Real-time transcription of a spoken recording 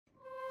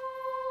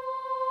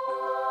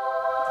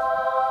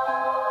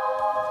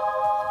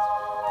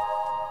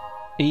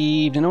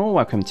Evening all,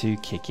 welcome to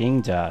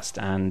Kicking Dust,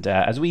 and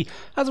as we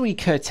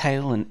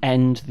curtail and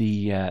end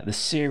the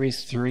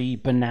Series 3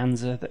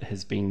 bonanza that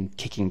has been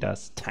kicking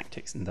dust,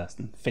 tactics and dust,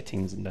 and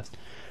fittings and dust,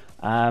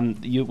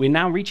 we're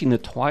now reaching the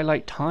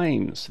Twilight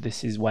times.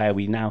 This is where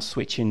we now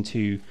switch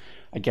into,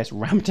 I guess,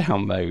 ramp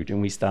down mode, and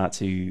we start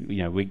to,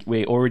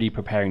 we're already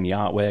preparing the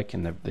artwork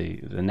and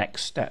the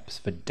next steps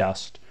for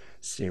Dust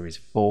Series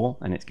 4,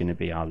 and it's going to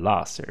be our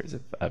last series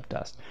of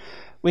Dust.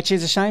 Which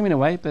is a shame in a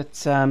way, but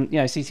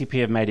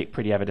CCP have made it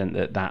pretty evident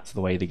that that's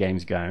the way the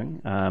game's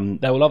going.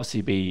 There will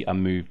obviously be a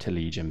move to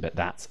Legion, but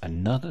that's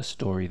another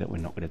story that we're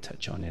not going to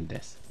touch on in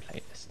this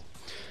playlist.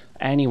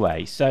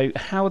 Anyway, so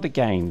how are the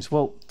games?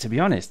 Well, to be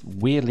honest,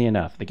 weirdly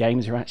enough, the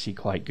games are actually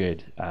quite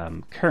good.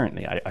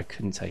 Currently, I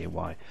couldn't tell you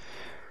why.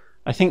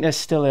 I think there's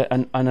still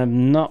an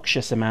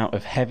obnoxious amount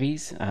of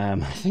heavies. I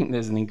think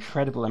there's an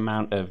incredible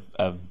amount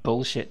of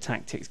bullshit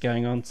tactics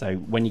going on. So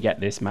when you get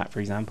this map, for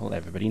example,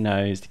 everybody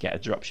knows to get a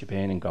dropship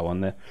in and go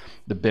on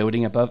the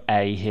building above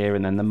A here,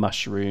 and then the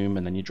mushroom,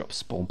 and then you drop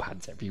spawn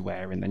pads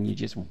everywhere, and then you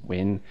just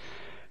win.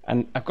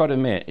 And I've got to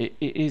admit,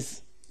 it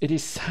is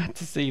sad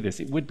to see this.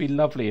 It would be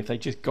lovely if they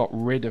just got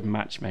rid of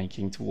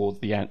matchmaking towards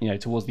the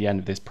end, towards the end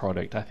of this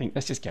product. I think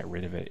let's just get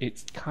rid of it.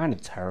 It's kind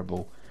of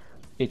terrible.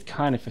 It's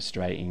kind of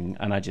frustrating,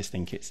 and I just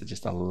think it's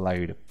just a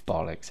load of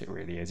bollocks. It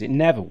really is. It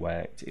never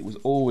worked. It was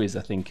always,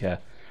 I think,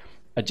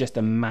 just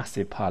a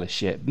massive pile of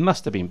shit.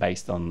 Must have been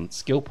based on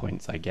skill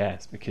points, I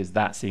guess, because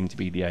that seemed to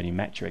be the only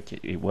metric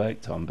it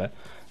worked on. But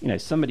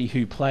somebody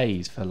who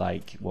plays for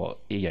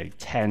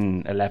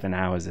 10, 11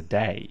 hours a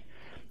day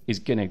is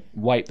going to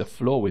wipe the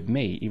floor with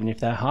me, even if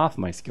they're half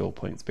my skill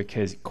points,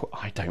 because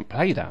I don't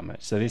play that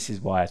much. So this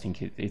is why I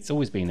think it's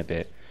always been a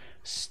bit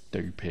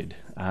stupid.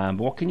 But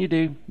what can you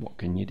do? What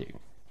can you do?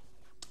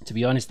 To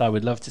be honest, I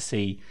would love to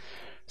see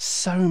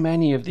so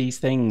many of these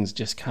things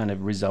just kind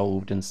of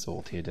resolved and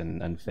sorted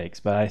and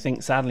fixed, but I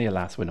think sadly,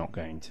 alas, we're not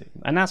going to.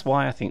 And that's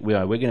why I think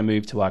we're going to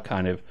move to our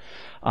kind of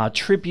our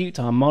tribute,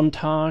 our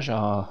montage,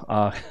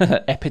 our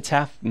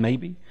epitaph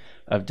maybe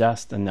of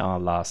Dust, and our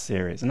last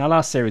series. And our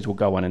last series will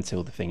go on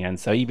until the thing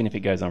ends, so even if it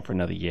goes on for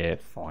another year,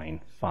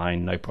 fine,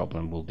 no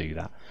problem, we'll do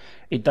that.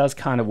 It does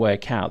kind of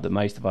work out that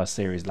most of our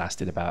series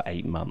lasted about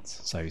 8 months.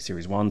 So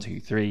series 1, 2,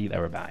 3, they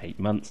were about 8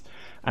 months.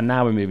 And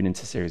now we're moving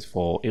into series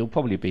 4. It'll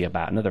probably be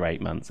about another 8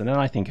 months. And then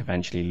I think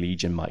eventually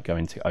Legion might go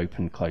into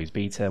open, closed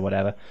beta,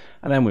 whatever.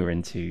 And then we're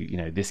into,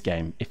 this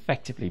game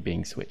effectively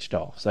being switched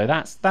off. So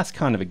that's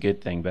kind of a good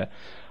thing. But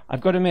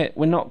I've got to admit,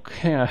 we're not,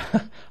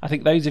 I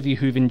think those of you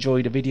who've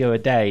enjoyed a video a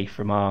day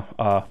from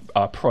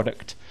our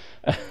product,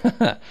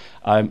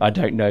 I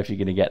don't know if you're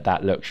going to get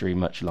that luxury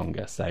much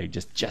longer. So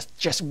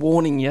just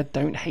warning you,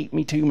 don't hate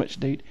me too much,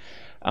 dude.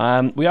 We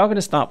are going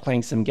to start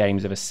playing some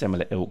games of a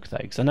similar ilk though,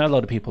 because I know a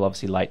lot of people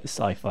obviously like the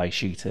sci-fi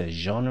shooter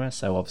genre,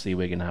 so obviously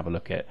we're going to have a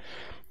look at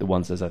the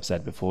ones, as I've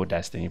said before,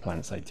 Destiny,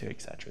 PlanetSide 2,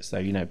 etc.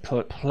 So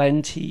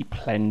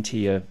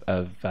plenty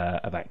of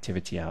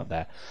activity out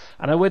there,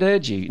 and I would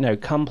urge you,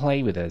 come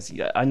play with us.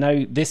 I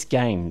know this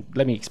game,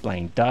 let me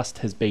explain, Dust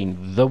has been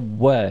the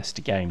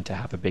worst game to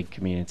have a big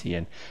community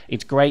in.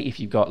 It's great if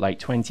you've got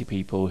 20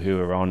 people who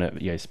are on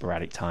at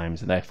sporadic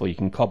times, and therefore you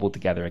can cobble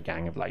together a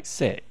gang of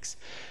 6.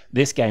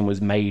 This game was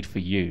made for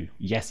you,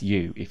 yes,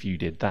 you, if you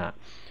did that.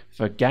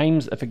 For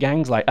gangs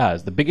like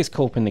us, the biggest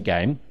corp in the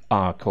game,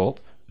 our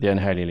corp, the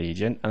Unholy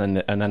Legion, and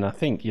then I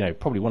think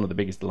probably one of the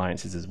biggest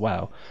alliances as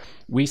well.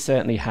 We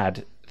certainly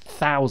had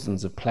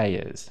thousands of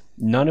players,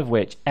 none of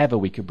which ever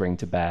we could bring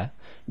to bear,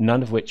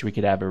 none of which we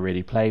could ever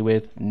really play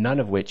with, none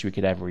of which we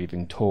could ever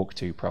even talk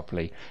to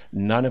properly,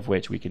 none of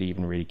which we could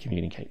even really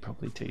communicate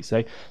properly to.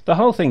 So the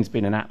whole thing's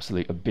been an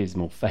absolute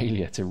abysmal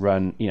failure to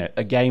run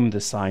a game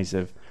the size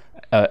of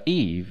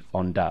Eve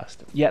on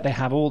Dust. Yet they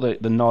have all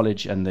the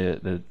knowledge and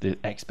the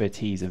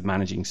expertise of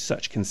managing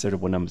such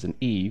considerable numbers in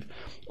Eve.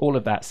 All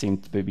of that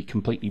seemed to be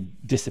completely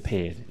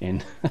disappeared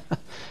in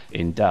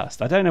in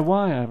Dust. I don't know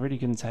why. I really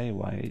couldn't tell you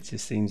why. It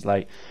just seems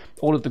like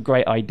all of the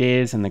great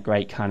ideas and the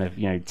great kind of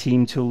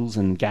team tools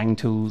and gang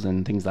tools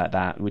and things like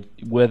that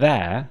were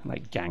there,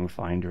 like Gang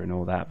Finder and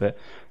all that, but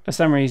for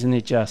some reason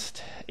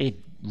it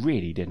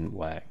really didn't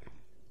work.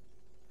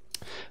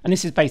 And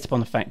this is based upon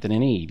the fact that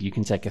in Eve you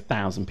can take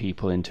 1,000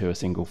 people into a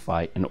single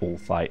fight and all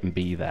fight and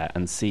be there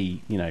and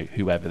see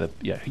whoever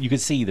you can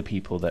see the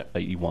people that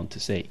you want to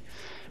see.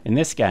 In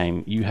this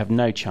game you have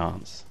no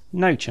chance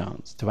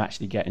to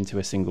actually get into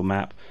a single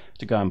map,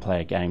 to go and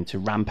play a game, to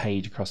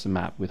rampage across a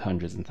map with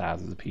hundreds and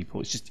thousands of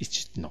people. It's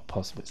just not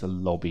possible. It's a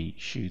lobby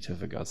shooter,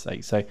 for God's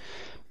sake. So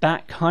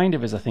that kind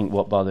of is, I think,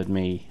 what bothered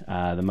me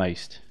the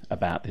most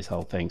about this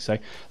whole thing. So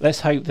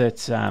let's hope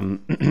that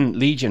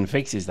Legion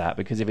fixes that,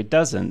 because if it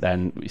doesn't,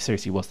 then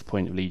seriously, what's the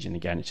point of Legion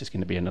again? It's just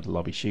going to be another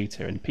lobby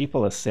shooter, and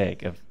people are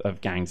sick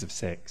of gangs of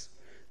 6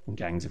 and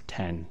gangs of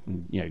 10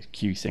 and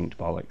Q-synced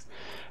bollocks.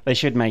 They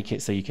should make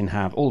it so you can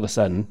have all of a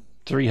sudden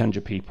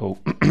 300 people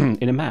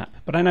in a map,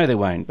 but I know they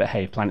won't. But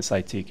hey, if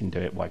PlanetSide 2 can do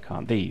it, why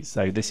can't these?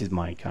 So this is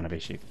my kind of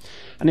issue,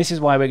 and this is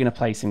why we're going to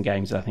play some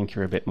games that I think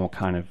are a bit more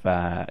kind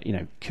of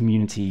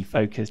community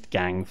focused,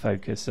 gang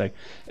focused. So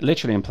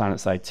literally in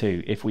PlanetSide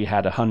 2, if we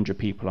had 100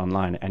 people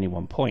online at any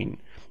one point,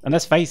 and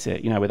let's face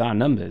it, with our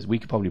numbers, we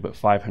could probably put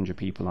 500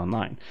 people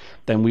online.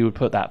 Then we would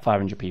put that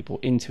 500 people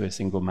into a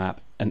single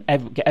map, and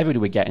everybody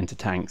would get into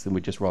tanks, and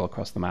we'd just roll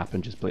across the map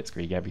and just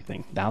blitzkrieg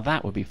everything. Now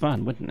that would be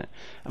fun, wouldn't it?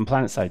 And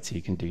PlanetSide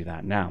 2 can do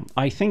that now.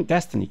 I think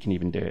Destiny can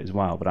even do it as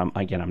well, but I'm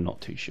not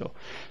too sure.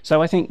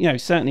 So I think,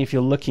 certainly if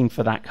you're looking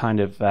for that kind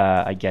of,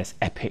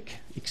 epic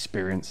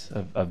experience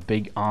of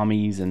big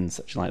armies and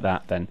such like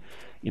that, then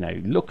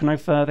look no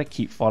further,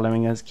 keep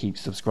following us, keep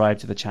subscribed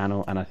to the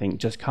channel, and I think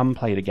just come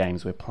play the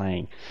games we're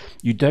playing.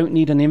 You don't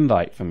need an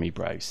invite from me,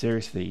 bro.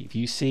 Seriously, if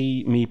you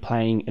see me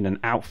playing in an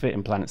outfit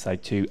in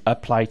PlanetSide 2,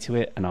 apply to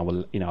it, and I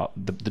will,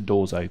 the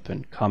door's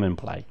open. Come and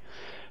play.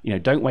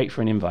 Don't wait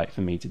for an invite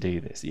for me to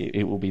do this.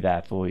 It will be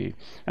there for you.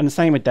 And the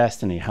same with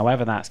Destiny,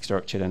 however that's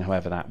structured and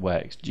however that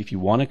works. If you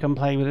want to come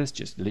play with us,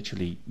 just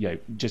literally,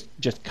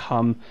 just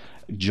come,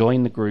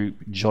 join the group,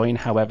 join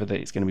however that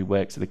it's going to be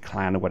worked, so the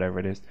clan or whatever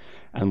it is,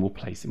 and we'll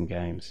play some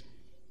games.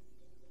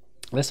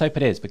 Let's hope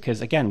it is, because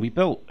again, we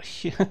built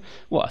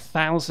what,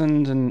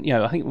 1,000, and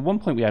I think at one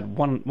point we had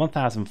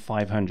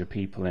 1,500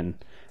 people in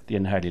the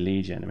Unholy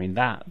Legion. I mean,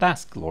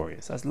 that's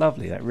glorious. That's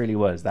lovely. That really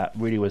was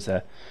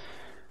a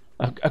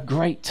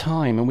great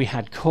time. And we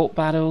had court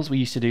battles. We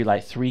used to do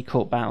like 3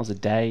 court battles a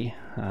day.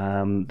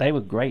 They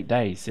were great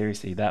days.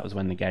 Seriously, that was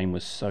when the game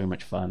was so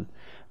much fun.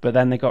 But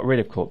then they got rid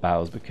of court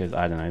battles because,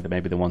 I don't know,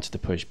 maybe they wanted to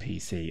push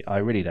PC. I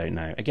really don't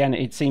know. Again,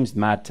 it seems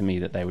mad to me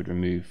that they would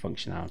remove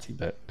functionality,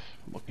 but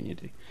what can you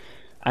do?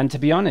 And to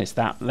be honest,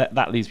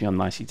 that leads me on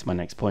nicely to my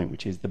next point,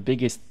 which is the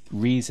biggest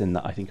reason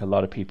that I think a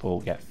lot of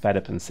people get fed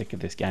up and sick of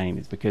this game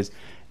is because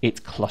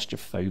it's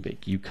claustrophobic.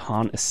 You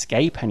can't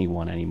escape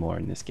anyone anymore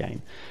in this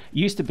game. It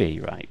used to be,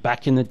 right,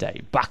 back in the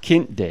day,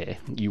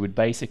 you would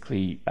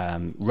basically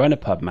run a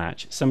pub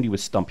match, somebody would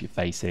stomp your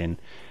face in,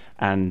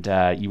 and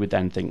you would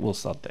then think, well,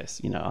 sod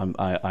this.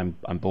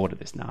 I'm bored of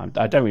this now.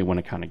 I don't really want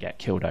to kind of get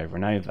killed over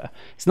and over.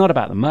 It's not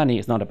about the money.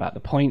 It's not about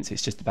the points.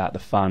 It's just about the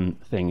fun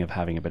thing of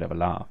having a bit of a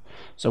laugh.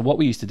 So what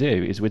we used to do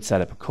is we'd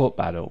set up a court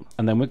battle,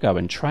 and then we'd go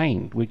and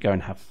train. We'd go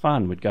and have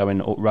fun. We'd go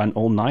and run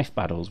all knife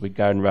battles. We'd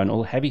go and run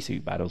all heavy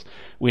suit battles.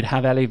 We'd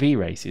have LAV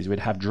races. We'd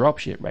have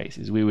dropship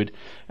races. We would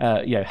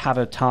have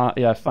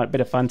a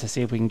bit of fun to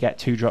see if we can get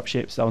 2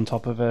 dropships on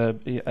top of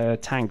a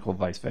tank or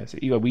vice versa.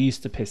 We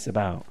used to piss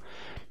about.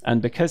 And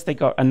because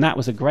that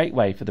was a great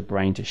way for the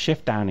brain to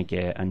shift down a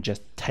gear and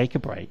just take a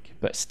break,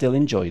 but still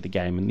enjoy the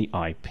game and the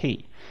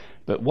IP.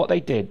 But what they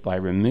did by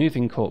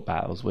removing court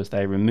battles was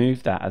they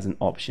removed that as an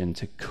option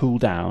to cool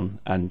down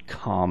and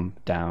calm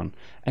down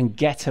and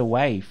get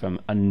away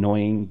from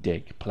annoying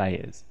dick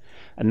players.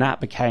 And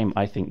that became,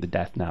 I think, the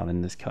death knell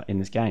in this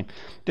game.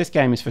 This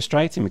game is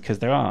frustrating because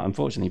there are,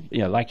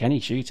 unfortunately, like any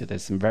shooter,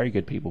 there's some very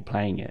good people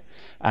playing it.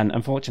 And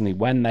unfortunately,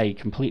 when they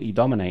completely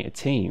dominate a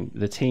team,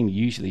 the team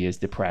usually is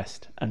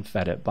depressed and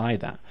fed up by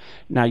that.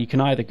 Now, you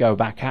can either go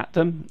back at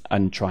them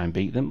and try and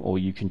beat them, or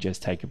you can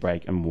just take a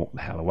break and walk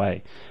the hell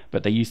away.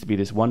 But there used to be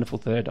this wonderful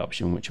third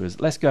option, which was,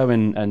 let's go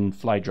and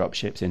fly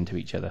dropships into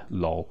each other,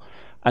 lol.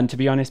 And to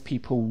be honest,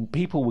 people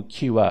would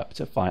queue up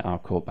to fight our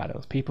court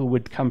battles. People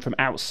would come from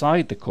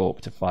outside the corp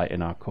to fight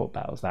in our court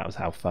battles. That was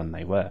how fun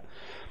they were.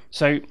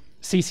 So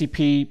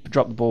CCP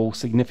dropped the ball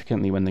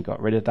significantly when they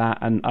got rid of that.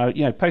 And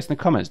post in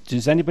the comments,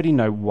 does anybody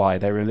know why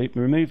they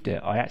removed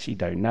it? I actually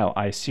don't know.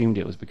 I assumed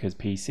it was because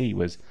PC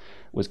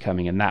was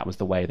coming, and that was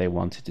the way they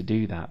wanted to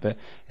do that. But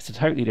it's a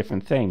totally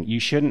different thing.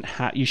 You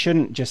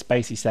shouldn't just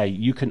basically say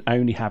you can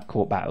only have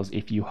court battles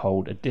if you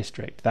hold a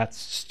district. That's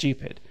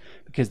stupid,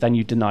 because then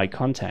you deny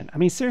content. I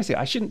mean, seriously,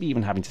 I shouldn't be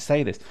even having to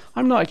say this.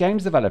 I'm not a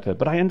games developer,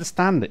 but I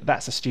understand that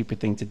that's a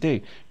stupid thing to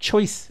do.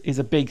 Choice is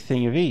a big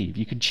thing of Eve.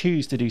 You could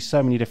choose to do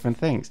so many different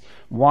things.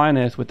 Why on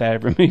earth would they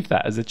have removed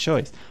that as a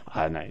choice?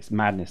 I don't know. It's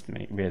madness to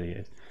me. It really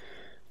is.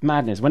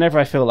 Madness. Whenever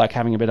I feel like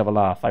having a bit of a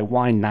laugh, I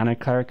wind Nano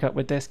Cleric up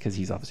with this, because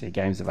he's obviously a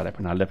games developer,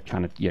 and I love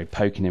kind of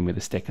poking him with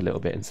a stick a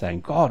little bit and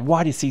saying, God,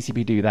 why did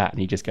CCP do that?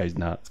 And he just goes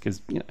nuts,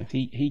 because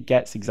he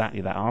gets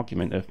exactly that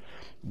argument of,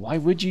 why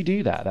would you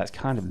do that? That's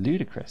kind of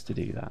ludicrous to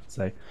do that.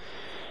 So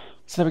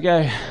there we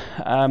go.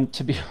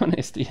 To be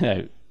honest,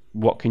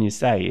 what can you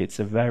say? It's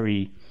a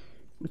very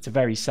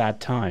sad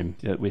time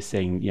that we're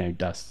seeing,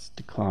 Dust's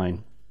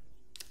decline.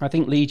 I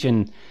think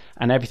Legion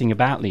and everything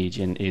about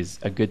Legion is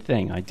a good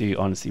thing. I do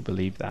honestly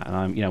believe that.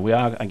 And we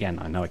are, again,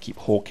 I know I keep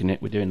hawking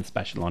it. We're doing a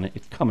special on it.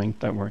 It's coming,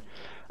 don't worry.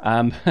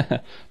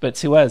 But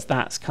to us,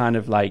 that's kind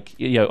of like,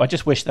 I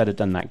just wish they'd have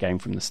done that game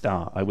from the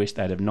start. I wish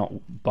they'd have not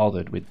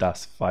bothered with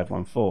Dust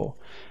 514,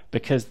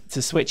 because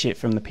to switch it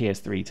from the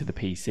PS3 to the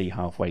PC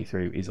halfway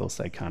through is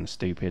also kind of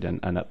stupid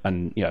and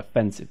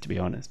offensive, to be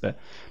honest. But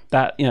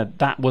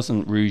that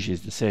wasn't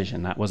Rouge's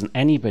decision. That wasn't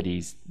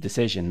anybody's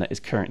decision that is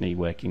currently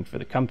working for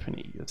the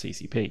company, the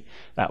CCP.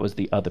 That was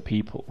the other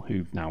people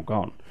who've now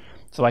gone.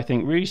 So I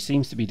think Rouge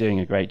seems to be doing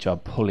a great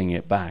job pulling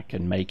it back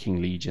and making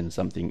Legion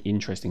something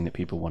interesting that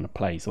people want to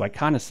play. So I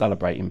kind of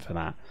celebrate him for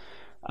that.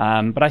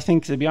 But I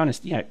think, to be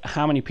honest,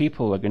 how many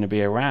people are going to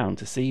be around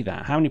to see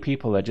that? How many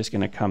people are just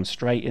going to come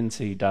straight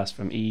into Dust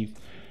from Eve,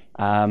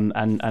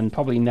 and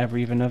probably never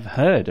even have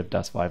heard of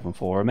Dust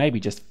 5.4, or maybe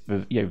just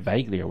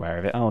vaguely aware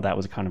of it? Oh, that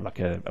was kind of like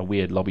a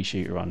weird lobby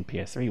shooter on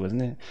PS3,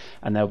 wasn't it?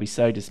 And they'll be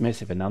so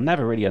dismissive, and they'll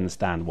never really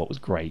understand what was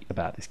great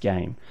about this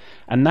game.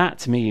 And that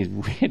to me is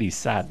really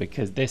sad,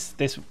 because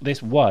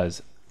this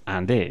was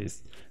and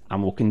is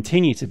and will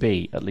continue to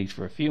be, at least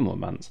for a few more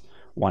months,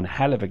 one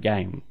hell of a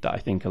game that I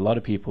think a lot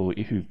of people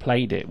who've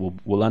played it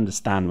will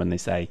understand when they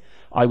say,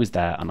 I was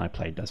there and I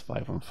played Dust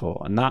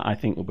 5.4. And that, I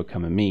think, will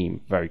become a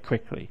meme very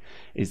quickly,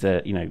 is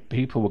that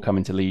people will come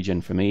into Legion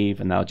from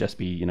Eve and they'll just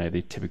be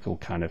the typical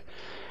kind of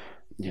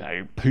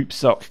poop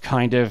sock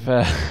kind of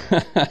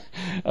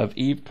of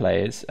Eve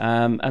players,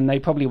 and they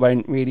probably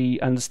won't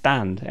really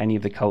understand any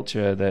of the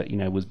culture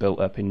that was built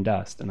up in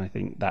Dust. And I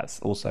think that's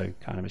also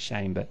kind of a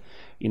shame. But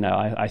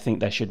I think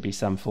there should be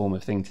some form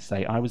of thing to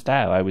say, I was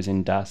there, I was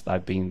in Dust,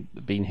 I've been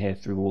here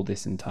through all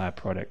this entire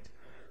product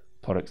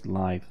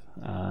live,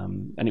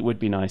 and it would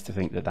be nice to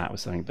think that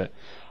was something, but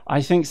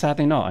I think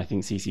sadly not. I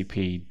think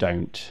CCP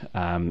don't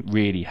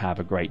really have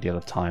a great deal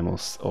of time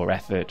or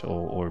effort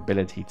or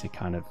ability to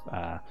kind of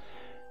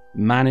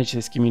manage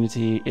this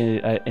community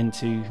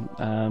into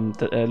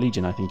the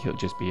Legion. I think it'll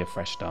just be a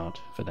fresh start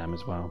for them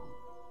as well.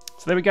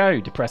 So there we go,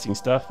 depressing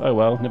stuff. Oh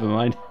well, never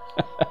mind.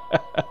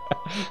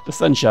 The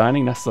sun's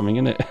shining, that's something,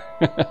 isn't it?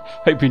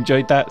 Hope you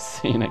enjoyed that.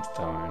 See you next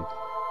time.